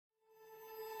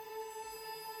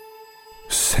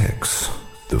Sex,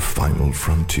 the final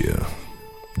frontier.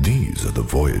 These are the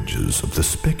voyages of the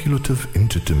speculative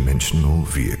interdimensional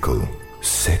vehicle,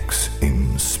 Sex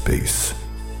in Space.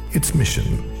 Its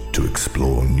mission, to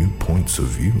explore new points of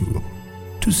view,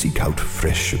 to seek out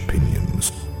fresh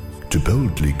opinions, to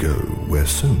boldly go where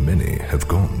so many have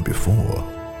gone before,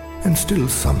 and still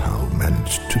somehow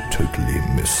manage to totally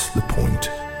miss the point.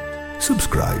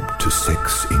 Subscribe to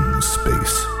Sex in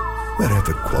Space,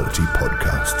 wherever quality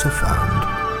podcasts are found.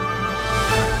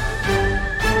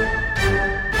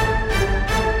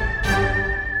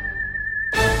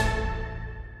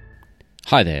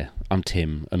 Hi there, I'm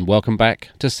Tim, and welcome back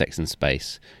to Sex in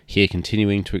Space, here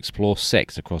continuing to explore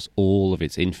sex across all of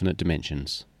its infinite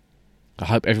dimensions. I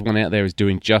hope everyone out there is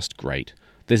doing just great.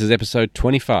 This is episode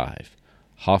 25,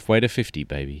 halfway to 50,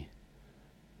 baby.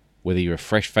 Whether you're a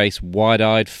fresh-faced,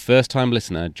 wide-eyed, first-time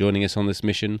listener joining us on this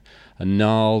mission, a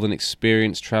gnarled and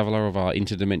experienced traveller of our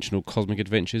interdimensional cosmic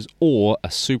adventures, or a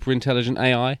super-intelligent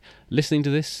AI listening to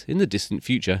this in the distant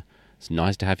future, it's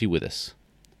nice to have you with us.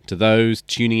 To those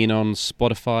tuning in on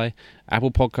Spotify, Apple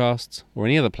Podcasts, or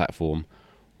any other platform,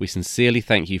 we sincerely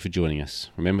thank you for joining us.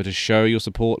 Remember to show your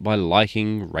support by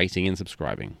liking, rating, and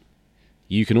subscribing.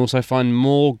 You can also find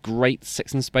more great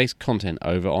Sex and Space content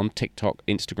over on TikTok,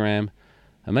 Instagram,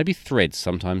 and maybe Threads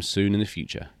sometime soon in the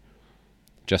future.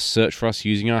 Just search for us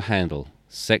using our handle,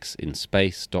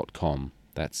 sexinspace.com.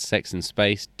 That's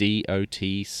sexinspace,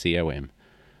 DOTCOM.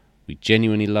 We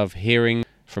genuinely love hearing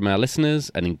from our listeners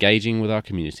and engaging with our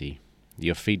community.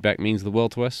 Your feedback means the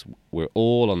world to us. We're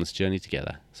all on this journey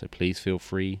together, so please feel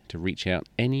free to reach out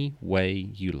any way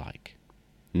you like.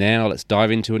 Now let's dive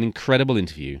into an incredible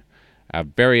interview. Our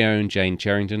very own Jane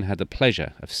Cherrington had the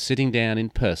pleasure of sitting down in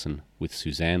person with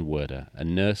Suzanne Werder, a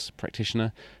nurse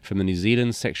practitioner from the New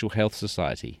Zealand Sexual Health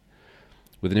Society.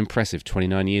 With an impressive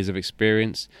 29 years of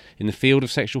experience in the field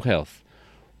of sexual health,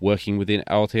 working within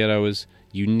Aotearoa's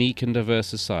unique and diverse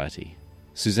society,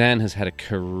 Suzanne has had a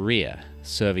career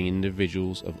serving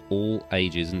individuals of all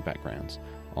ages and backgrounds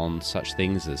on such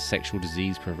things as sexual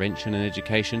disease prevention and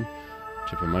education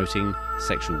to promoting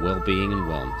sexual well-being and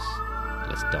wellness.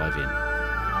 Let's dive in.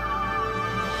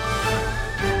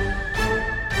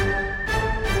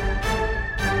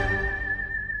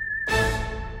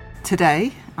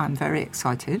 Today, I'm very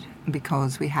excited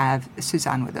because we have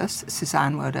Suzanne with us.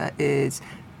 Suzanne Werder is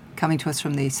coming to us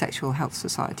from the Sexual Health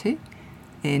Society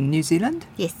in New Zealand.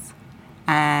 Yes.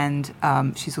 And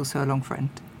she's also a long friend.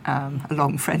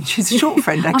 She's a short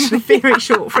friend, actually. I'm a very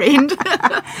short friend.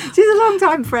 She's a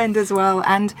long-time friend as well.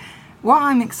 And what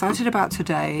I'm excited about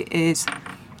today is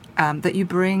that you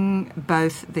bring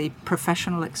both the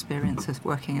professional experience of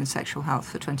working in sexual health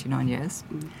for 29 years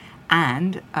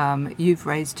and you've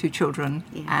raised two children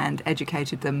and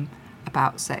educated them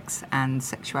about sex and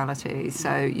sexuality.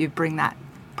 So you bring that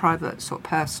private, sort of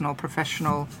personal,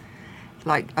 professional.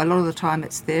 Like, a lot of the time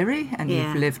it's theory and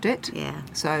you've lived it. Yeah.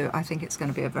 So I think it's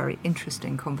going to be a very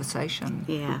interesting conversation.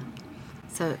 Yeah.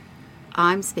 So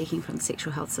I'm speaking from the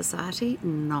Sexual Health Society,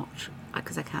 not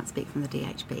because I can't speak from the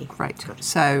DHB. Great.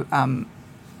 So,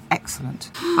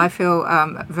 excellent. I feel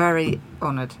very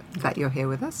honoured that you're here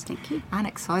with us. Thank you. And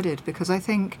excited because I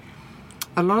think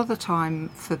a lot of the time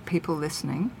for people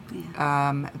listening,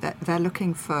 that they're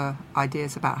looking for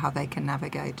ideas about how they can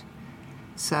navigate.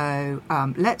 So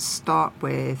let's start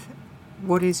with,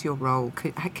 what is your role?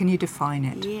 Can you define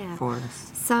it for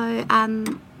us? So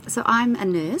I'm a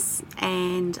nurse,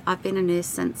 and I've been a nurse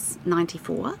since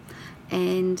 1994.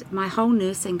 And my whole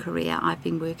nursing career, I've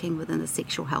been working within the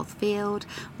sexual health field,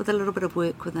 with a little bit of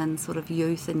work within sort of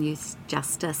youth and youth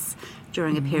justice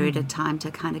during a period of time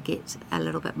to kind of get a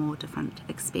little bit more different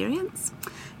experience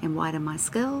and widen my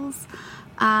skills.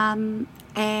 And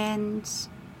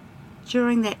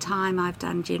during that time, I've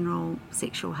done general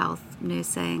sexual health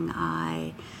nursing.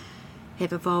 I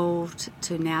have evolved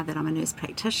to now that I'm a nurse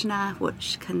practitioner,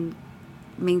 which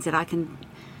means that I can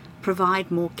provide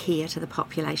more care to the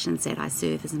populations that I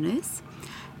serve as a nurse.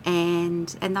 And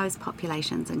those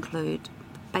populations include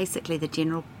basically the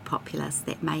general populace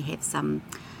that may have some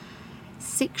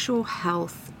sexual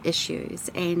health issues.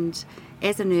 And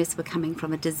as a nurse, we're coming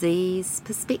from a disease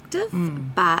perspective,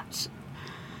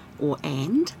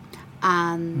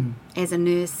 as a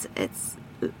nurse, it's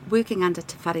working under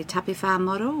Te Whare Tapewha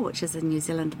model, which is a New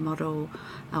Zealand model,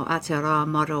 or Aotearoa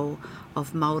model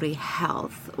of Māori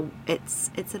health.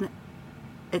 It's an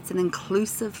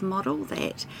inclusive model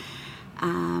that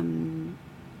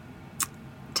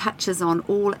touches on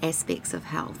all aspects of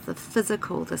health: the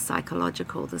physical, the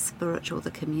psychological, the spiritual, the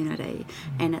community,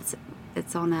 and it's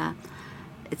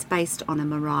based on a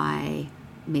Marae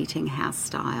meeting house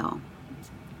style,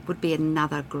 would be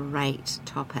another great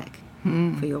topic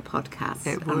for your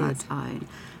podcast on its own.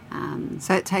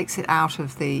 So it takes it out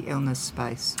of the illness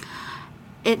space.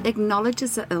 It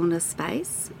acknowledges the illness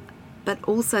space, but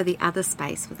also the other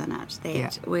space within it,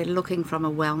 that we're looking from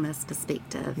a wellness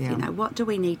perspective. Yeah. You know, what do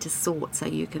we need to sort so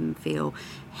you can feel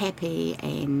happy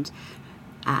and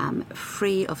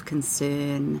free of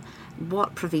concern?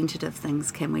 What preventative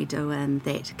things can we do and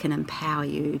that can empower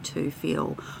you to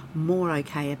feel more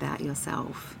okay about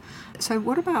yourself? So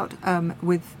what about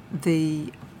with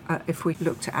the, if we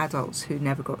look to adults who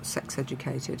never got sex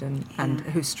educated and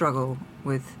who struggle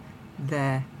with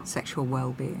their sexual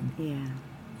well-being?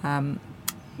 Yeah.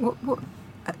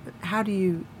 How do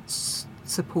you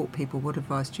support people? What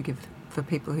advice do you give for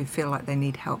people who feel like they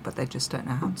need help but they just don't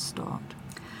know how to start?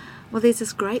 Well, there's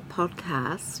this great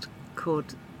podcast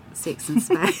called Sex and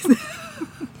Space.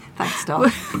 Thanks,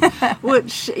 Doc.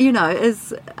 Which, you know,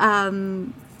 is...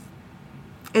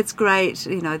 it's great,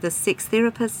 you know, the sex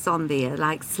therapists on there,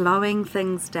 like slowing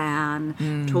things down,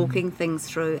 talking things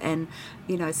through, and,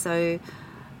 you know, so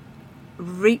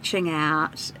reaching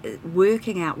out,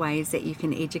 working out ways that you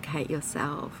can educate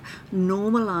yourself,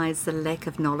 normalise the lack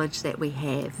of knowledge that we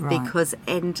have, because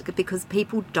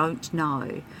people don't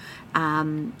know,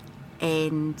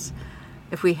 and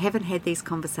if we haven't had these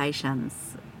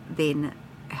conversations, then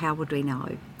how would we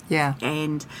know? Yeah.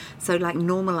 And so, like,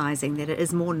 normalising that it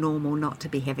is more normal not to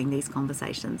be having these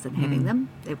conversations and having them.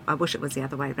 I wish it was the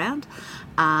other way around.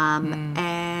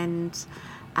 And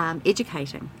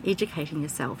educating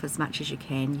yourself as much as you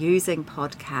can, using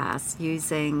podcasts,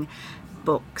 using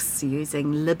books,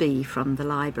 using Libby from the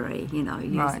library, you know,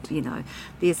 you know,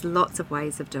 there's lots of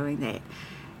ways of doing that.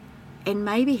 And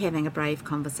maybe having a brave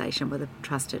conversation with a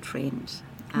trusted friend.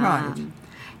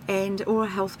 Or a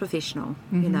health professional.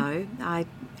 You know, I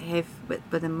have,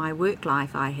 within my work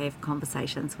life, I have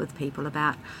conversations with people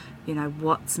about, you know,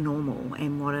 what's normal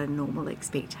and what are normal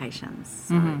expectations.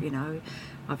 So, you know,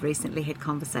 I've recently had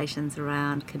conversations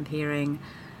around comparing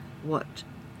what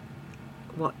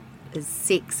is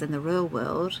sex in the real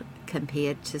world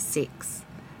compared to sex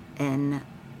in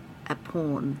a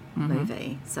porn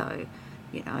movie. So,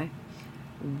 you know,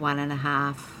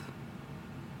 1.5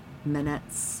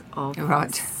 minutes of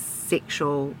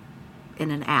sexual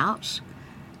in and out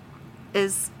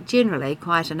is generally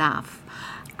quite enough,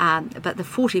 but the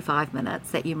 45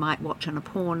 minutes that you might watch in a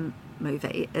porn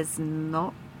movie is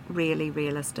not really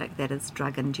realistic. That is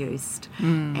drug induced,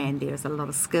 and there's a lot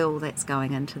of skill that's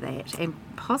going into that, and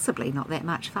possibly not that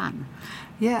much fun.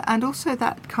 Yeah, and also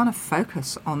that kind of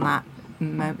focus on that,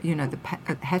 you know, the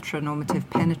heteronormative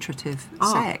penetrative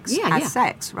sex as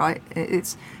sex, right?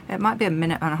 It might be 1.5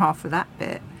 minutes for that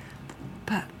bit,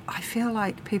 but I feel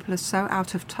like people are so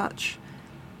out of touch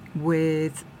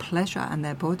with pleasure and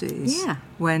their bodies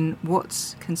when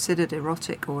what's considered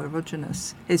erotic or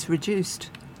erogenous is reduced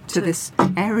to this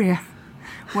area,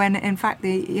 when in fact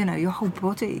your whole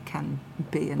body can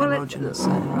be an erogenous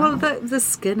zone, right? Well, the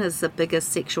skin is the biggest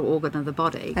sexual organ of the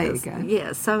body. There you go.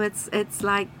 Yeah, so it's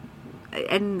like,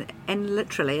 and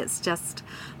literally it's just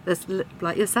this,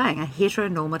 like you're saying, a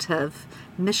heteronormative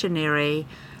missionary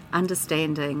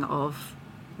understanding of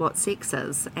what sex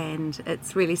is, and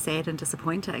it's really sad and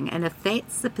disappointing. And if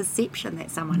that's the perception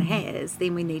that someone has,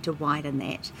 then we need to widen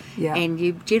that. And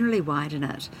you generally widen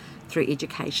it through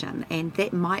education, and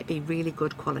that might be really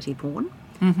good quality porn,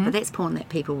 but that's porn that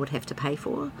people would have to pay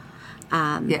for.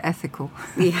 Ethical.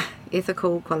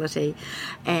 Ethical quality.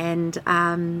 And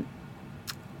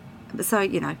so,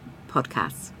 you know,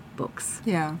 podcasts, books.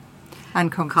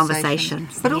 And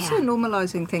conversations. But also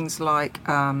normalising things like,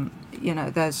 you know,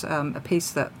 there's a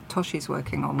piece that Toshi's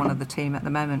working on, one of the team at the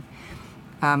moment,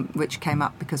 which came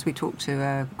up because we talked to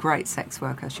a great sex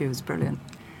worker. She was brilliant.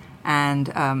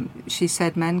 And she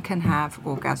said men can have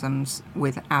orgasms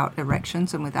without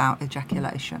erections and without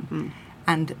ejaculation.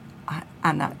 And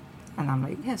I'm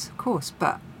like, yes, of course.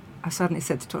 But I suddenly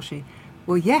said to Toshi,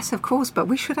 well, yes, of course, but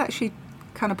we should actually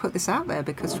kind of put this out there,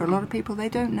 because for a lot of people, they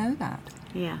don't know that.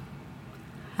 Yeah.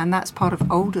 And that's part of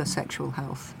older sexual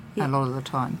health a lot of the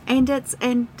time. And it's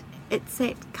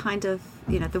that kind of,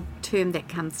 you know, the term that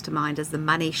comes to mind is the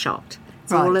money shot.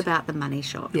 It's all about the money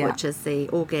shot, which is the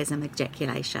orgasm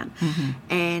ejaculation.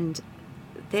 And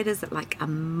that is like a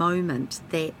moment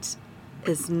that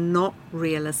is not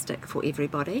realistic for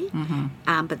everybody,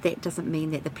 but that doesn't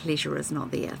mean that the pleasure is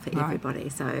not there for everybody.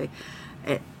 So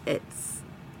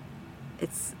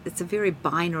it's a very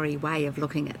binary way of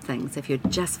looking at things if you're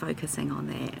just focusing on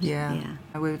that.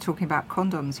 We were talking about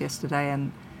condoms yesterday,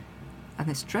 and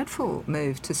this dreadful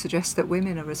move to suggest that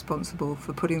women are responsible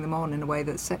for putting them on in a way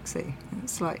that's sexy.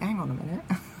 It's like, hang on a minute.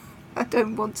 I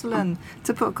don't want to learn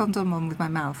to put a condom on with my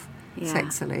mouth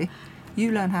sexily.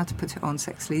 You learn how to put it on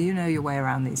sexily. You know your way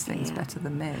around these things better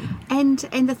than me. And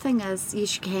the thing is, you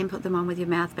can put them on with your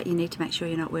mouth, but you need to make sure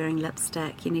you're not wearing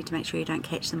lipstick. You need to make sure you don't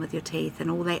catch them with your teeth and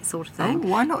all that sort of thing. Oh,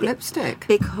 why not lipstick?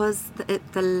 Because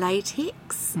the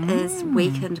latex is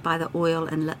weakened by the oil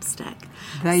in lipstick.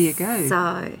 There you go.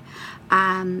 So,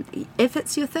 if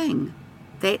it's your thing,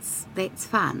 that's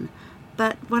fun.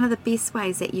 But one of the best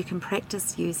ways that you can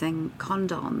practice using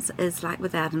condoms is like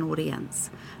without an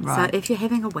audience. Right. So if you're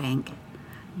having a wank,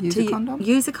 Use a condom?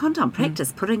 Use a condom.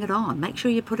 Practice putting it on. Make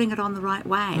sure you're putting it on the right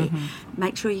way.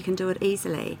 Make sure you can do it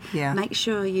easily. Yeah. Make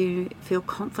sure you feel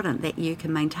confident that you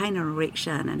can maintain an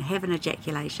erection and have an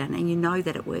ejaculation, and you know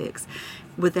that it works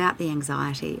without the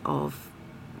anxiety of,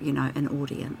 an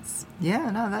audience. Yeah,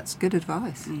 no, that's good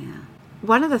advice. Yeah.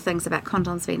 One of the things about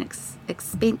condoms being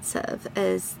expensive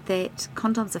is that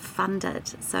condoms are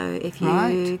funded. So if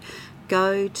you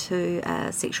go to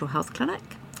a sexual health clinic,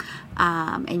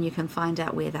 and you can find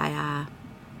out where they are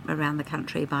around the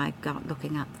country by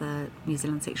looking up the New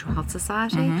Zealand Sexual Health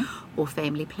Society or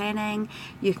family planning,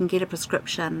 you can get a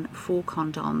prescription for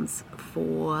condoms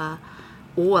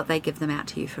or they give them out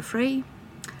to you for free.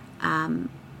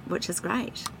 Which is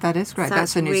great. That is great. So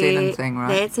that's a New Zealand thing, right?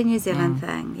 That's a New Zealand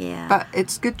thing, yeah. But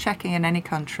it's good checking in any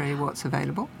country what's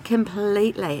available.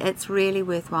 Completely. It's really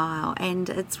worthwhile. And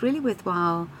it's really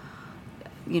worthwhile,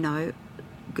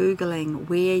 Googling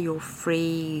where your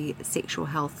free sexual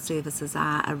health services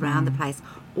are around the place.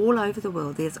 All over the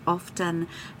world, there's often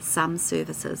some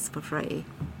services for free.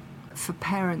 For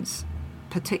parents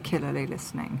particularly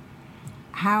listening,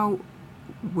 how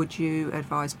would you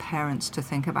advise parents to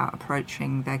think about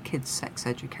approaching their kids' sex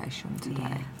education today?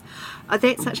 Yeah. Oh,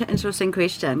 that's such an interesting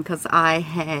question, because I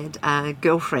had a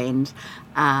girlfriend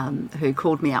who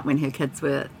called me up when her kids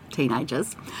were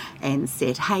teenagers and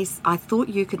said, "Hey, I thought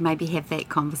you could maybe have that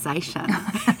conversation."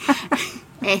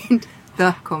 And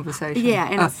the conversation. Yeah,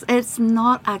 and it's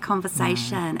not a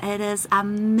conversation. No. It is a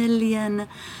million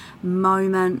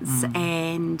moments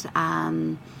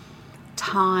and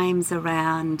times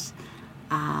around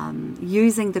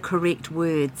using the correct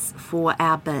words for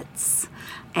our bits,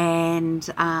 and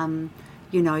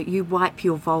you wipe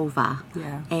your vulva,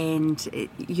 and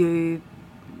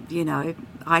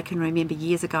I can remember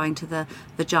years ago going to the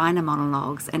vagina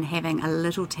monologues and having a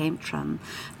little tantrum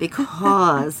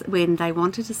because when they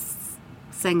wanted to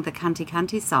sing the Cunty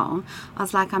Cunty song, I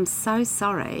was like, "I'm so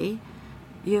sorry.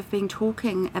 You've been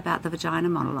talking about the vagina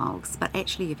monologues, but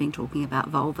actually you've been talking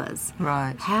about vulvas.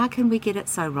 Right. How can we get it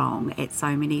so wrong at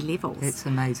so many levels?" It's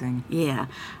amazing. Yeah.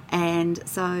 And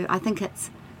so I think it's,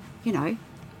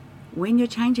 when you're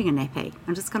changing a nappy,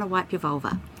 I'm just going to wipe your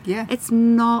vulva. Yeah. It's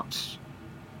not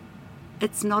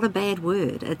a bad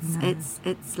word.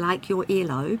 It's like your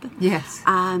earlobe. Yes.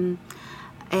 And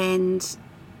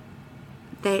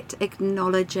that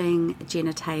acknowledging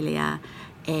genitalia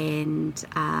and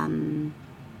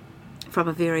from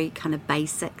a very kind of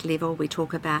basic level, we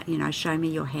talk about, show me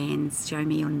your hands, show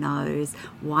me your nose.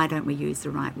 Why don't we use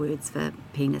the right words for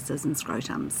penises and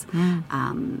scrotums?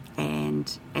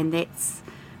 And that's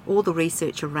all the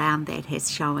research around that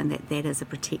has shown that is a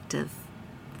protective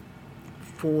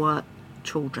for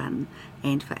children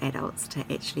and for adults to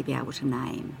actually be able to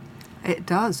name. It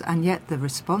does, and yet the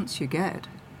response you get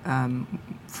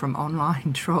from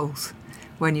online trolls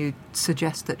when you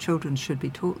suggest that children should be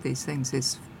taught these things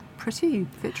is pretty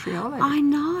vitriolic. I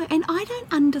know, and I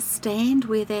don't understand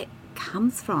where that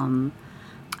comes from.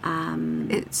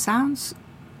 It sounds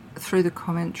through the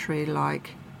commentary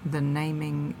like the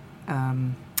naming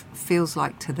feels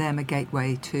like to them a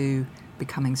gateway to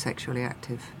becoming sexually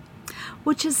active.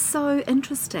 Which is so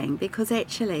interesting, because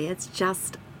actually it's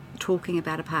just talking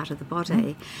about a part of the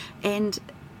body. And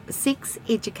sex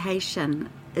education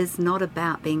is not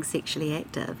about being sexually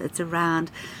active. It's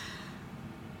around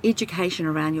education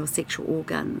around your sexual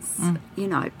organs.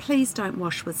 Please don't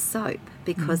wash with soap,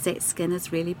 because that skin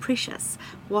is really precious.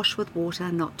 Wash with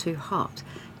water, not too hot.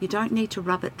 You don't need to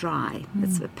rub it dry.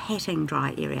 It's a patting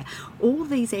dry area. All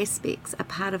these aspects are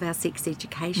part of our sex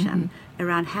education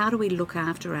around how do we look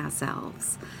after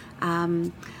ourselves.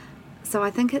 So I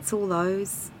think it's all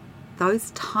those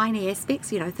tiny aspects,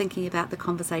 thinking about the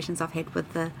conversations I've had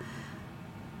with the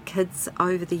kids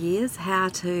over the years, how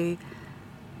to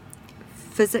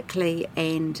physically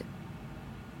and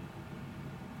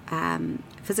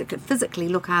physically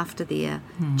look after their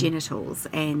genitals,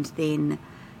 and then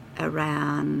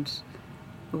around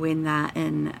when they're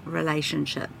in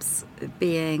relationships,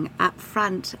 being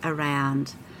upfront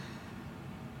around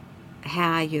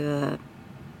how you're,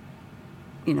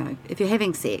 if you're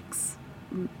having sex,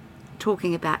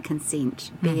 talking about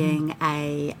consent being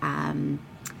a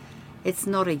it's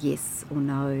not a yes or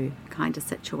no kind of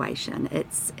situation.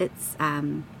 It's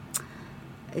an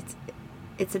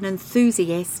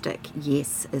enthusiastic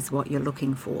yes is what you're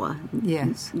looking for.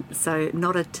 Yes. So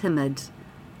not a timid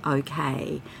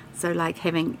okay. So like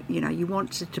having, you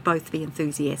want to both be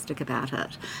enthusiastic about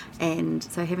it. And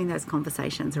so having those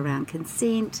conversations around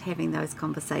consent, having those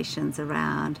conversations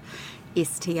around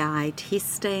STI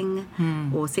testing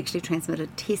or sexually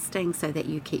transmitted testing so that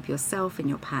you keep yourself and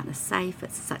your partner safe.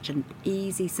 It's such an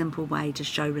easy, simple way to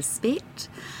show respect.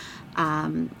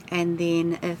 And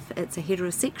then if it's a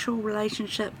heterosexual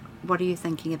relationship, what are you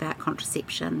thinking about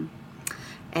contraception?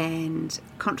 And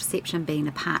contraception being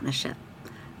a partnership.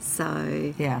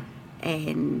 So,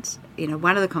 and,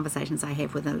 one of the conversations I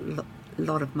have with a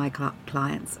lot of my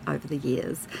clients over the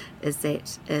years is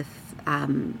that if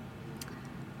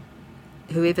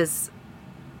whoever's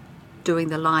doing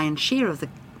the lion's share of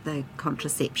the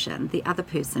contraception, the other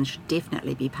person should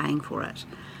definitely be paying for it.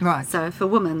 Right. So if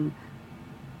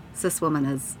cis woman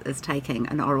is taking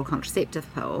an oral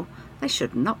contraceptive pill, they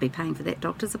should not be paying for that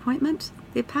doctor's appointment.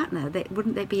 Their partner,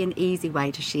 wouldn't that be an easy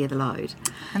way to share the load?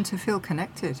 And to feel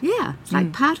connected. Yeah, it's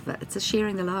like part of it. It's a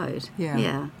sharing the load.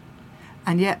 Yeah.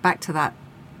 And yet back to that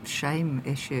shame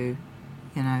issue,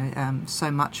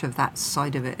 so much of that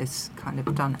side of it is kind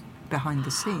of done behind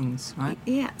the scenes, right?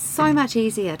 Yeah, so much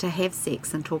easier to have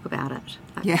sex and talk about it.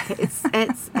 It's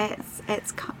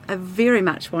a very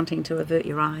much wanting to avert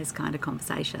your eyes kind of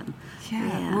conversation.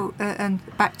 Yeah. Well, and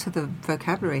back to the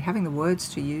vocabulary, having the words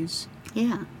to use.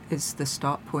 Yeah. Is the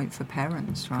start point for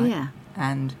parents, right? Yeah.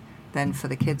 And then for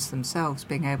the kids themselves,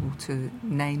 being able to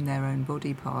name their own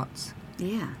body parts.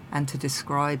 Yeah. And to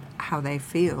describe how they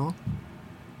feel,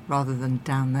 rather than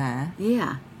down there.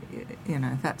 Yeah.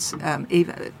 That's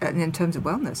even in terms of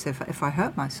wellness. If I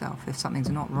hurt myself, if something's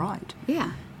not right,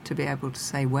 to be able to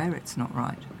say where it's not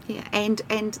right. Yeah, and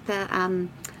the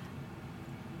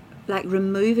like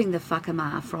removing the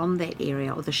whakama from that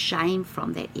area or the shame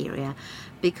from that area,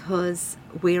 because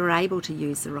we're able to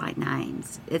use the right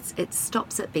names. It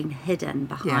stops it being hidden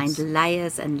behind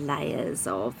layers and layers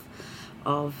of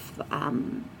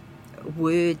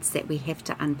words that we have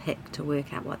to unpick to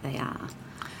work out what they are.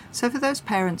 So for those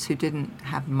parents who didn't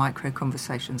have micro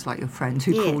conversations like your friend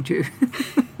who called you,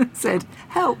 said,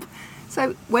 help.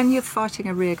 So when you're fighting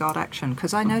a rearguard action,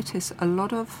 because I notice a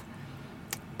lot of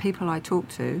people I talk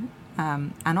to,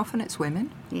 and often it's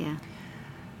women,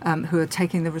 who are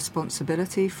taking the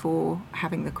responsibility for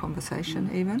having the conversation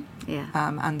even.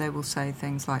 And they will say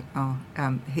things like,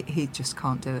 he just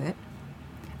can't do it.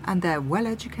 And they're well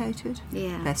educated.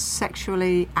 They're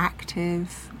sexually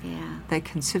active. They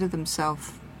consider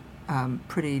themselves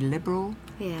pretty liberal,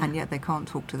 and yet they can't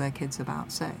talk to their kids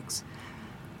about sex.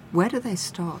 Where do they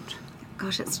start?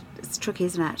 Gosh, it's tricky,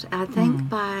 isn't it? I think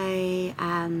by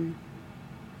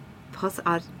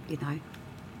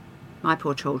my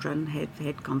poor children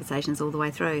had conversations all the way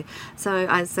through. So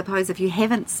I suppose if you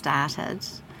haven't started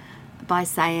by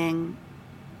saying,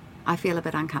 I feel a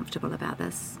bit uncomfortable about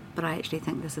this, but I actually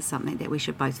think this is something that we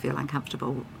should both feel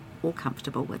uncomfortable or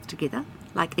comfortable with together.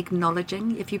 Like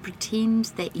acknowledging, if you pretend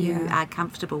that you are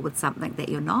comfortable with something that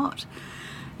you're not,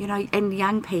 and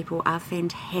young people are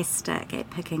fantastic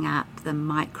at picking up the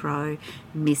micro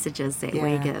messages that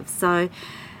we give. So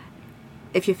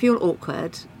if you feel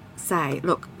awkward, say,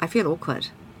 look, I feel awkward.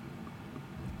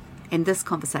 And this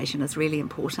conversation is really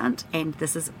important, and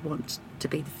this want to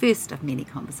be the first of many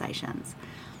conversations.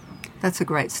 That's a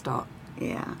great start.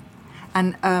 Yeah.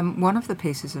 And one of the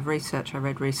pieces of research I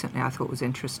read recently I thought was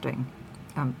interesting.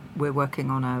 We're working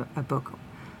on a book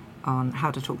on how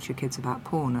to talk to your kids about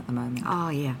porn at the moment. Oh,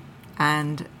 yeah.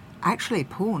 And actually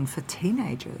porn for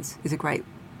teenagers is a great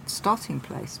starting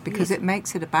place because it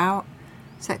makes it about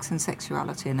sex and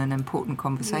sexuality in an important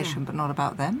conversation, but not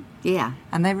about them. Yeah.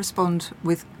 And they respond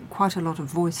with quite a lot of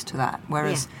voice to that,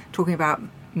 whereas talking about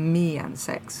me and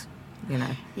sex,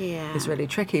 is really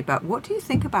tricky. But what do you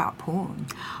think about porn?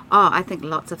 Oh, I think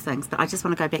lots of things, but I just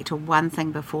want to go back to one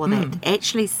thing before that.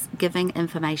 Actually giving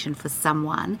information for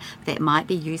someone that might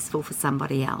be useful for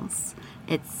somebody else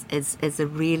is a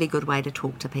really good way to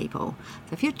talk to people.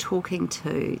 So if you're talking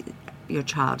to your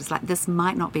child, it's like, this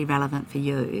might not be relevant for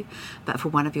you, but for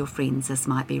one of your friends this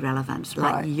might be relevant.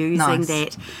 Like using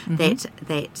that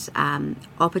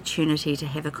opportunity to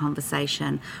have a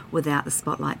conversation without the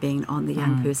spotlight being on the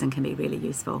young person can be really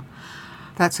useful.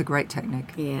 That's a great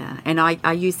technique. Yeah, and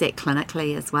I use that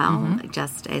clinically as well,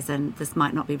 just as in, this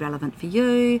might not be relevant for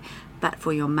you, but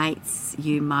for your mates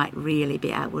you might really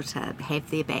be able to have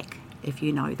their back if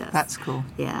you know this. That's cool.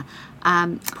 Yeah.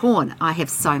 Porn. I have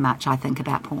so much I think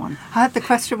about porn. The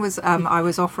question was, I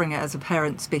was offering it as a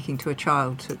parent speaking to a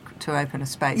child to open a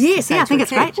space. Yes, to say I to think a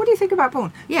it's kid, great. What do you think about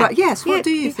porn? Yeah. But yes, what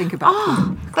do you think about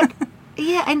porn? But,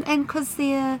 yeah, and because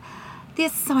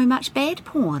there's so much bad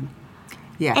porn.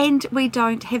 Yeah. And we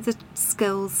don't have the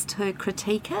skills to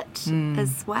critique it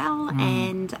as well.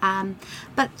 And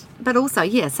but also,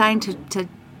 saying to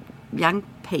young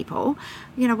people,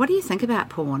 what do you think about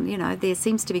porn? There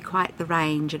seems to be quite the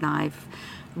range, and I've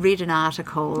read an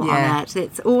article on it.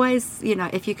 It's always,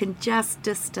 if you can just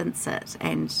distance it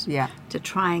and to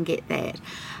try and get that.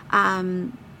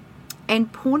 And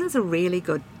porn is a really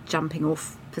good jumping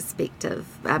off perspective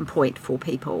point for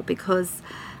people, because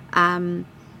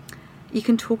you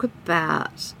can talk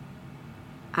about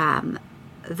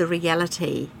the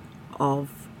reality of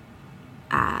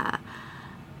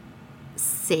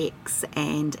sex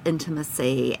and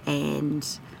intimacy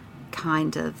and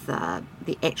kind of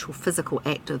the actual physical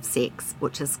act of sex,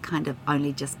 which is kind of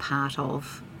only just part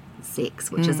of sex,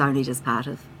 which is only just part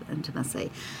of intimacy.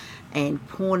 And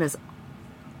porn is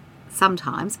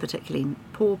sometimes, particularly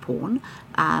poor porn,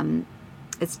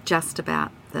 it's just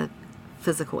about the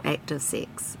physical act of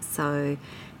sex. So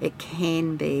it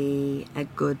can be a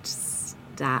good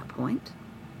start point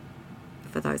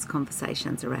for those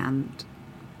conversations around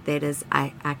that is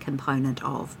a component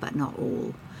of, but not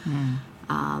all.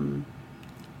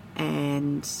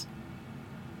 And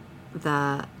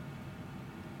the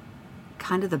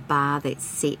kind of the bar that's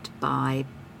set by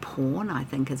porn, I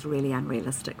think, is really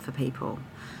unrealistic for people.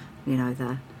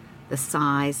 The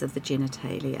size of the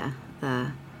genitalia,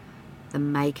 the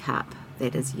makeup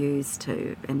that is used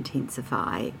to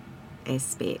intensify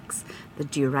aspects, the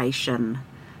duration,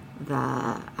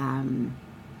 the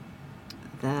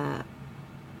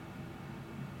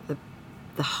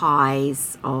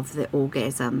highs of the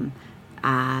orgasm.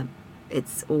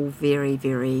 It's all very,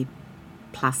 very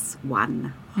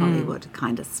 +1 Hollywood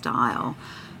kind of style.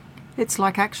 It's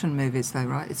like action movies, though,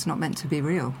 right? It's not meant to be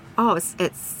real. Oh,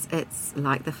 it's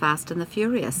like the Fast and the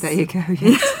Furious. There you go.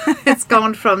 Yes. It's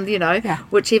gone from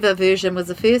whichever version was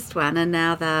the first one, and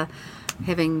now they're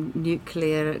having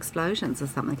nuclear explosions or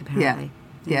something, apparently.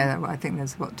 Yeah, I think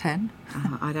there's 10?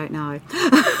 I don't know.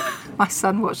 My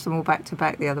son watched them all back to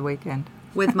back the other weekend.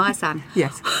 With my son?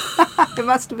 Yes. It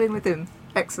must have been with him.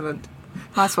 Excellent.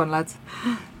 Nice one, lads.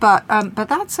 But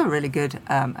that's a really good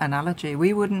analogy.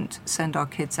 We wouldn't send our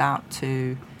kids out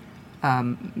to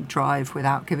drive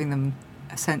without giving them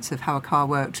a sense of how a car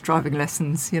worked, driving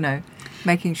lessons,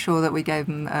 making sure that we gave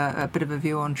them a bit of a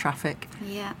view on traffic.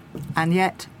 Yeah. And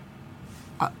yet,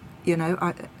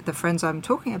 the friends I'm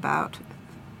talking about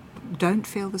don't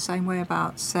feel the same way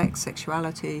about sex,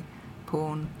 sexuality,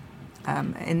 porn,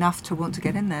 enough to want to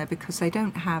get in there because they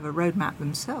don't have a roadmap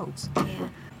themselves. Yeah.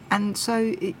 And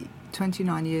so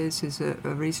 29 years is a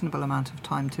reasonable amount of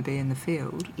time to be in the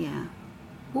field. Yeah.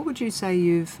 What would you say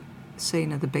you've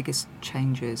seen are the biggest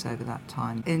changes over that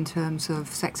time in terms of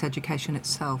sex education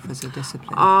itself as a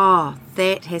discipline? Oh,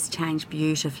 that has changed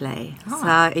beautifully. Oh.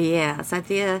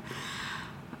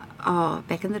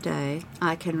 Back in the day,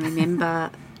 I can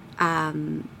remember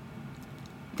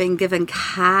being given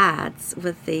cards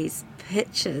with these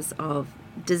pictures of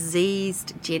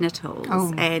diseased genitals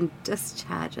and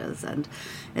discharges, and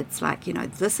it's like,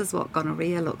 this is what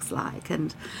gonorrhea looks like,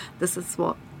 and this is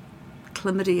what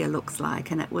chlamydia looks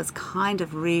like, and it was kind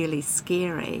of really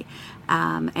scary.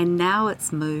 And now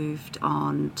it's moved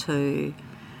on to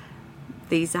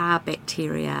these are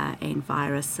bacteria and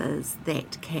viruses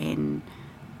that can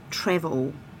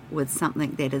travel with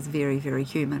something that is very, very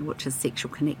human, which is sexual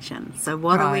connection. So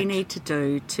what do we need to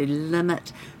do to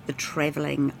limit the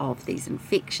travelling of these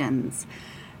infections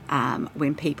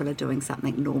when people are doing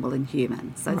something normal and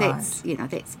human? So that's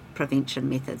prevention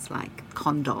methods like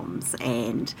condoms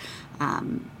and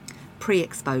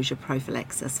pre-exposure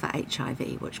prophylaxis for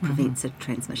HIV, which prevents the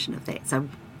transmission of that.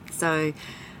 So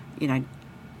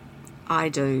I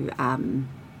do...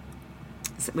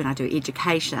 when I do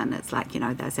education, it's like,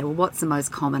 they say, well, what's the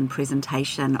most common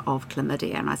presentation of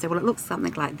chlamydia? And I say, well, it looks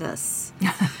something like this.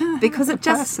 Because it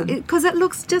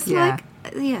looks just like,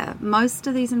 most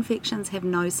of these infections have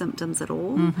no symptoms at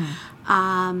all.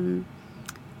 And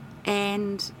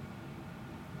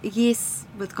yes,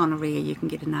 with gonorrhea, you can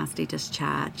get a nasty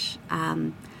discharge.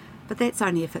 But that's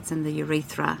only if it's in the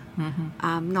urethra,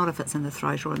 not if it's in the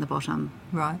throat or in the bottom.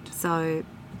 Right. So,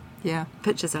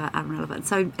 pictures are irrelevant.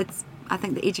 So I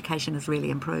think the education has really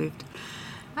improved.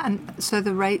 And so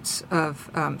the rates of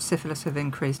syphilis have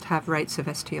increased. Have rates of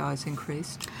STIs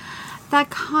increased? They're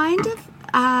kind of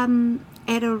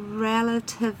at a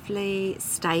relatively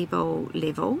stable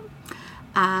level.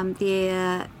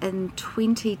 There in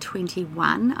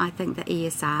 2021, I think the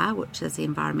ESR, which is the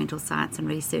Environmental Science and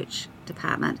Research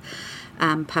Department,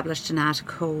 published an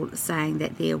article saying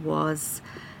that there was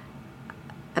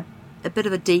a bit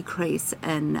of a decrease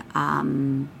in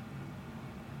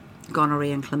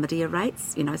gonorrhea and chlamydia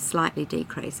rates, slightly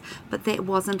decreased, but that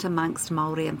wasn't amongst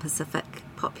Māori and Pacific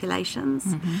populations.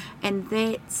 Mm-hmm. And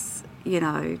that's,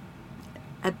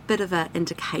 a bit of an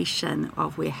indication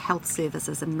of where health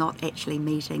services are not actually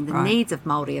meeting the needs of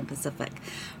Māori and Pacific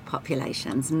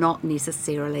populations, not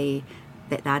necessarily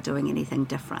that they're doing anything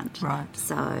different. Right.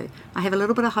 So I have a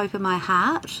little bit of hope in my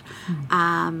heart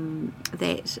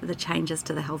that the changes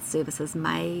to the health services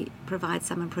may provide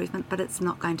some improvement, but it's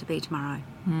not going to be tomorrow.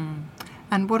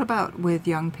 And what about with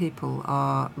young people?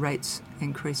 Are rates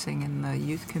increasing in the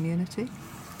youth community?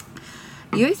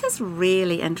 Youth is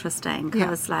really interesting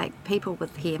because people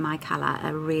with hair my colour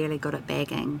are really good at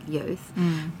bagging youth.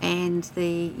 And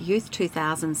the Youth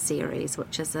 2000 series,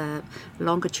 which is a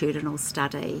longitudinal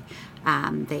study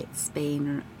that's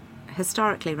been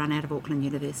historically run out of Auckland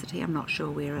University, I'm not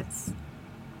sure where it's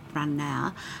run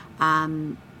now,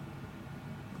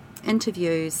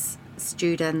 interviews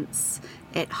students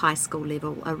at high school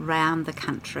level around the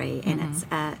country, and it's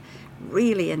a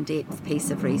really in-depth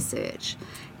piece of research.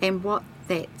 And what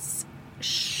that's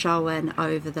shown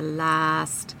over the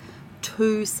last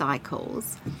 2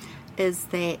 cycles is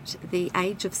that the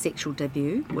age of sexual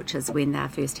debut, which is when they're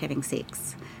first having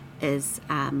sex, is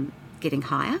getting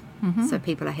higher. So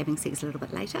people are having sex a little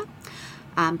bit later.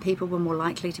 People were more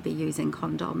likely to be using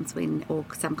condoms or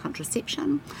some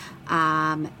contraception,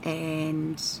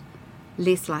 and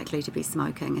less likely to be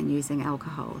smoking and using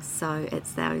alcohol. So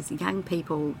it's those young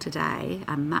people today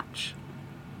are much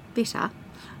better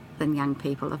than young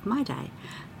people of my day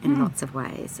in lots of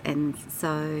ways. And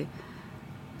so,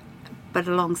 but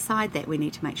alongside that, we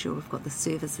need to make sure we've got the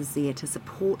services there to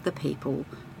support the people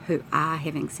who are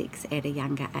having sex at a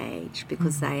younger age,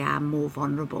 because they are more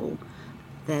vulnerable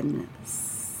than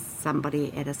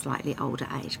somebody at a slightly older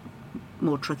age.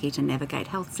 More tricky to navigate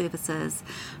health services,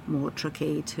 more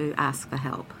tricky to ask for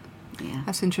help. Yeah.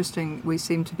 That's interesting. We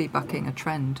seem to be bucking a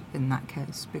trend in that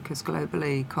case, because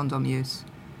globally condom use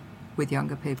with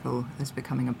younger people is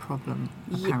becoming a problem,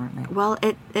 apparently. Well,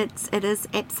 it is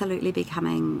absolutely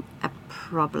becoming a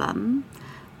problem,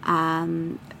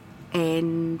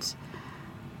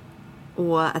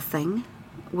 or a thing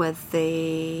with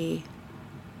the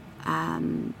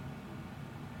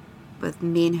with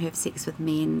men who have sex with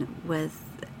men with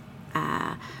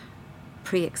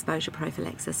pre-exposure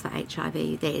prophylaxis for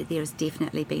HIV. There has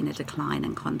definitely been a decline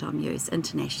in condom use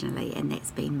internationally, and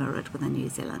that's been mirrored within New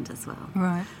Zealand as well.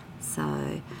 Right.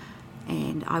 So,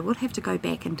 and I would have to go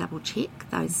back and double check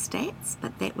those stats,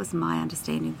 but that was my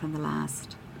understanding from the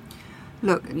last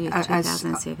Youth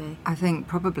 2000 survey. I think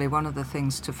probably one of the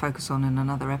things to focus on in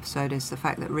another episode is the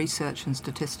fact that research and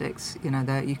statistics,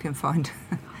 that you can find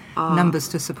numbers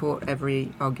to support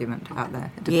every argument out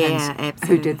there. It depends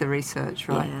who did the research,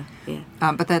 right? Yeah.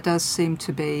 But there does seem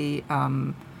to be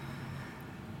an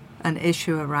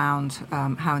issue around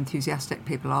how enthusiastic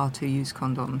people are to use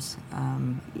condoms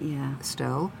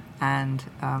still, and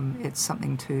it's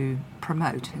something to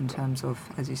promote in terms of,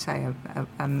 as you say,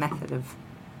 a method of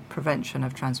prevention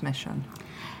of transmission.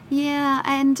 Yeah,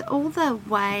 and all the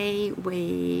way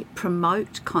we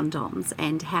promote condoms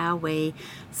and how we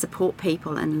support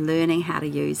people in learning how to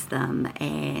use them,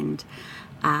 and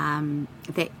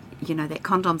that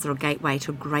condoms are a gateway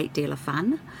to a great deal of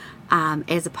fun,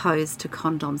 as opposed to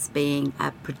condoms being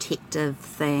a protective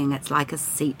thing. It's like a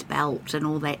seat belt and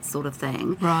all that sort of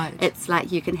thing. Right. It's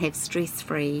like you can have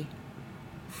stress-free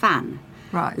fun.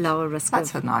 Right. Lower risk.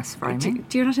 That's a nice framing.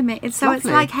 Do you know what I mean? So lovely.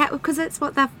 It's like because it's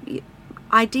what they've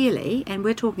ideally, and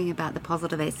we're talking about the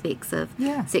positive aspects of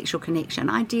sexual connection.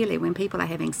 Ideally, when people are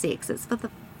having sex, it's for the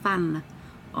fun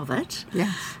of it.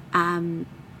 Yes.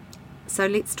 So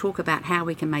let's talk about how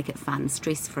we can make it fun,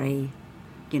 stress-free.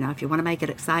 If you want to make it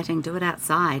exciting, do it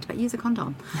outside, but use a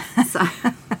condom. So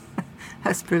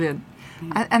that's brilliant.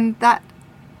 And that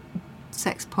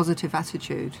sex-positive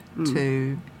attitude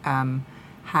to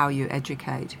how you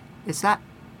educate, is that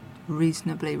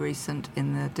reasonably recent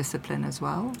in the discipline as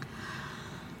well?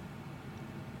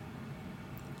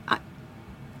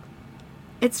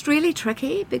 It's really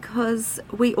tricky because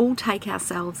we all take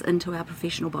ourselves into our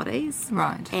professional bodies.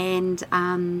 Right. And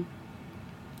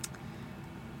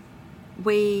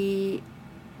we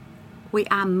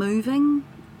are moving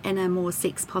in a more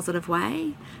sex-positive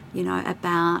way,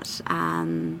 about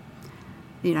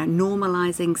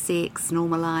normalising sex,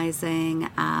 normalising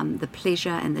the pleasure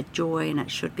and the joy, and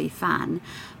it should be fun.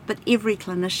 But every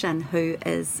clinician who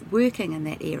is working in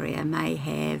that area may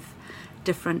have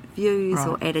different views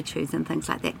or attitudes and things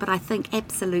like that. But I think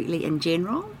absolutely in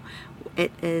general,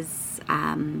 it is,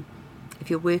 if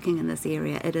you're working in this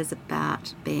area, it is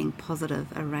about being positive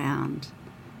around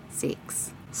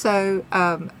sex. So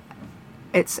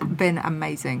it's been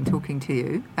amazing talking to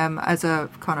you. As a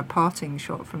kind of parting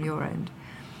shot from your end,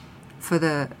 for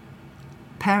the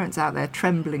parents out there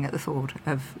trembling at the thought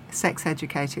of sex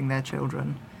educating their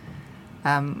children,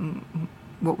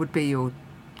 what would be your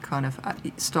kind of,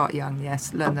 start young,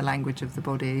 yes, learn the language of the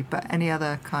body, but any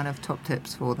other kind of top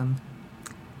tips for them?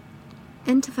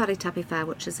 In Te Whare Tapewha,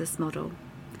 which is this model,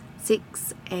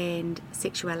 sex and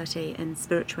sexuality and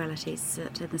spirituality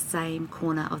sit in the same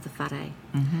corner of the whare.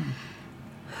 Mm-hmm.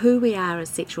 Who we are as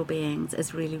sexual beings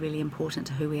is really, really important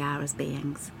to who we are as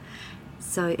beings.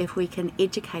 So if we can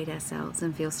educate ourselves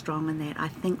and feel strong in that, I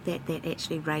think that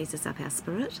actually raises up our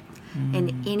spirit.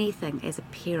 And anything as a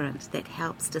parent that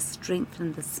helps to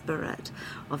strengthen the spirit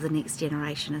of the next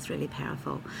generation is really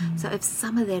powerful. So if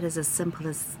some of that is as simple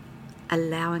as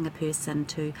allowing a person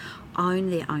to own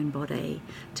their own body,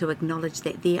 to acknowledge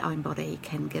that their own body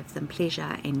can give them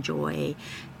pleasure and joy,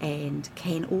 and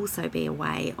can also be a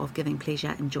way of giving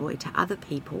pleasure and joy to other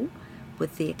people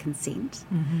with their consent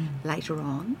later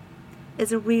on,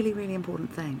 is a really, really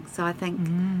important thing. So I think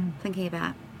thinking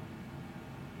about,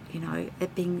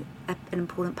 it being an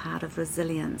important part of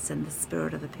resilience and the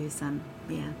spirit of a person,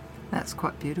 That's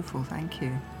quite beautiful, thank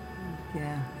you.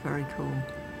 Yeah, very cool.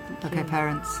 Thank Okay, you.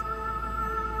 parents,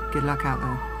 good luck out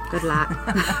there. Good luck.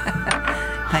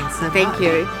 Thanks so much. Thank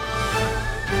you.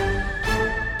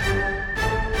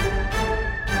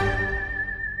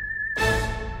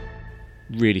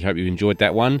 Really hope you enjoyed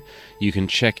that one. You can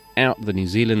check out the New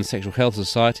Zealand Sexual Health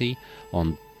Society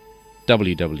on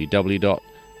www.nzshs.org.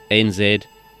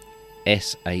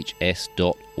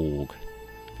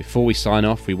 Before we sign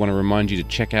off, we want to remind you to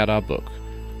check out our book,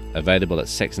 available at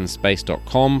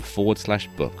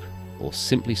sexandspace.com/book, or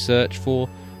simply search for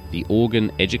The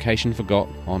Organ Education Forgot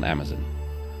on Amazon.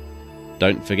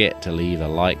 Don't forget to leave a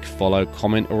like, follow,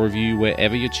 comment or review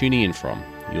wherever you're tuning in from.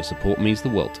 Your support means the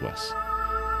world to us.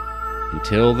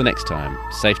 Until the next time,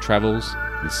 safe travels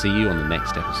and see you on the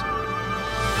next episode.